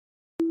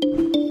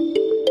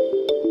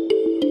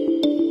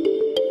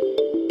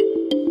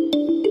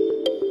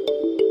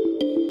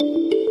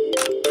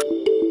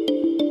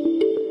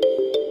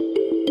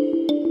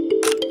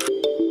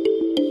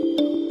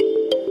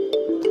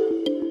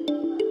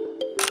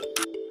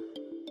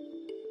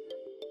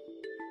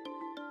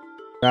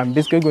I'm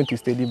basically going to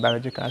study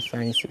Biological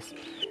Sciences,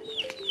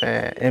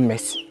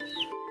 MSc.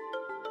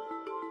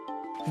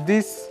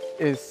 This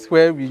is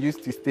where we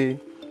used to stay,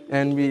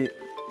 and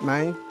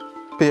my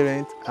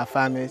parents are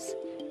farmers.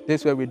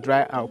 This is where we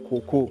dry our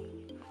cocoa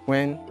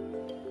when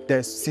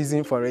there's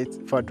season for it,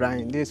 for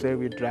drying. This is where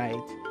we dry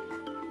it.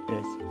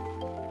 Yes.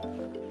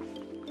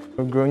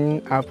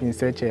 Growing up in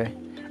such a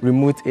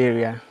remote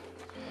area,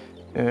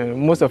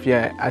 most of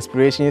your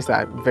aspirations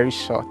are very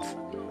short.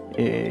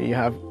 You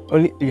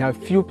have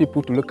few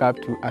people to look up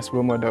to as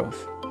role models.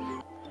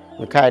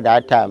 Because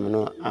that time,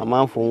 a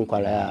man from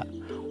Kuala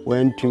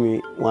went to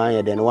me 1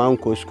 year, then one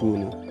co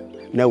school.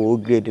 Now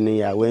we grade in a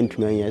year, went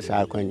to me years.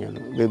 I can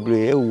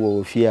be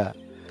wo fear.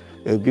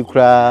 A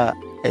bikra,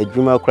 a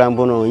dreamer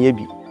cramble on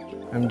Yebi.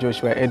 I'm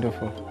Joshua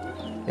Eduful.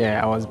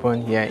 Yeah, I was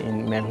born here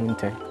in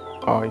Menhunten,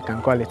 or you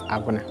can call it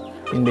Abuna.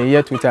 In the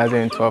year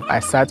 2012, I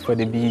sat for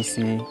the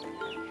BEC,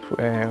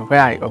 where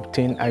I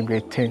obtained a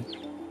grade 10.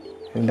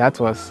 And that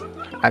was,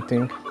 I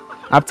think,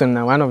 up to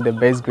now, one of the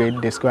best grades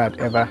the school had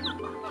ever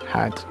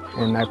had.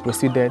 And I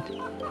proceeded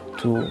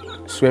to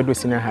Sweden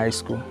Senior High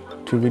School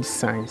to read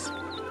science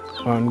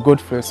on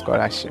Goldfield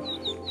Scholarship.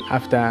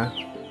 After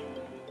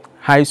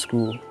high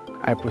school,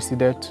 I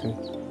proceeded to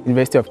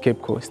University of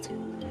Cape Coast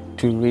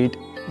to read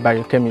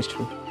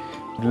biochemistry.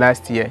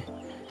 Last year,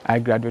 I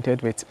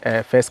graduated with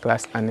a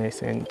first-class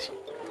honors, and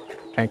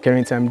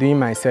currently I'm doing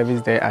my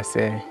service there as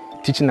a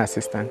teaching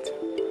assistant.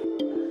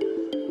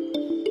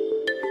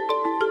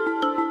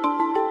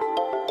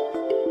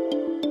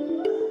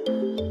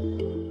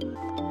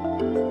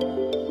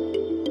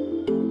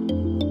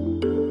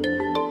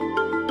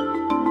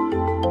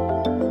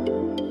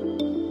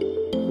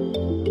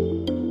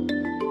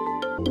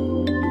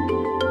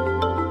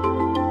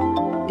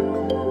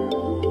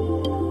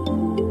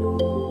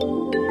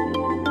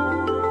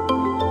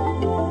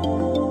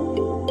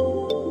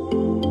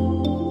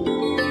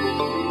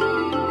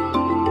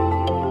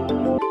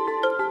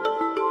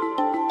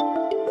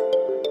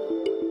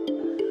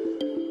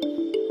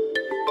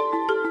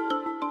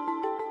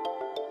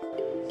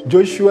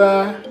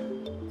 Joshua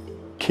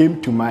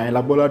came to my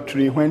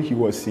laboratory when he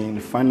was in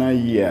final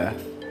year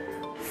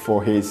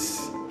for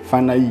his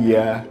final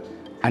year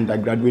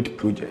undergraduate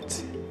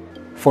project.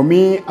 For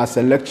me, as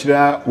a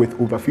lecturer with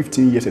over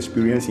 15 years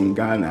experience in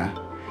Ghana,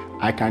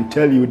 I can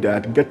tell you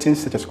that getting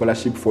such a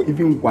scholarship for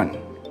even one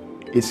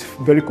is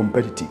very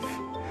competitive.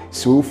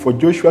 So for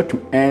Joshua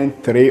to earn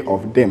 3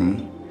 of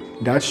them,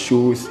 that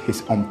shows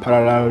his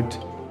unparalleled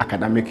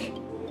academic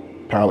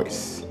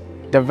prowess.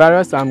 The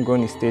virus I'm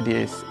going to study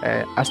is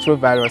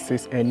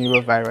astroviruses and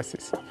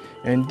neuroviruses.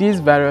 And these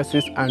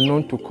viruses are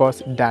known to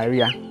cause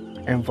diarrhea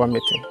and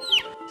vomiting.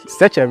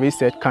 Such a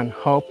research can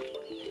help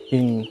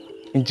in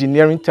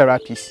engineering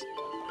therapies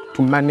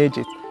to manage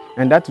it,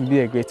 and that will be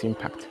a great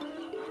impact.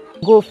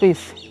 Go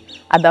face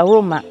at the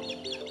Roma,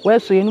 where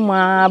so you know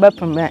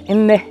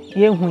in the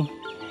yehu.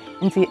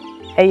 Nti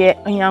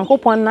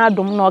Onyankopon na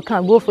adom na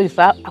oka go face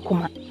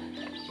akoma.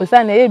 For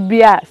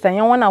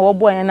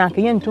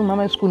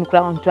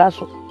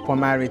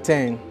my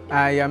return,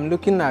 I am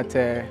looking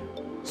at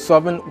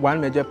solving one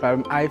major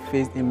problem I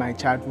faced in my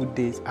childhood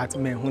days at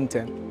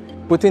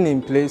Menhunten, putting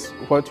in place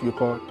what we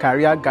call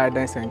career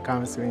guidance and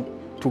counseling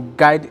to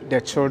guide the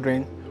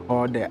children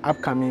or the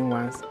upcoming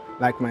ones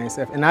like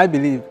myself. And I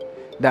believe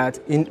that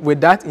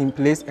with that in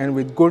place and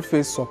with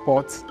Goldfield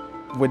support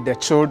with the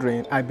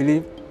children, I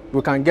believe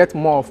we can get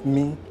more of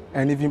me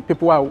and even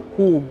people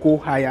who will go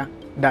higher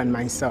than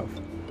myself.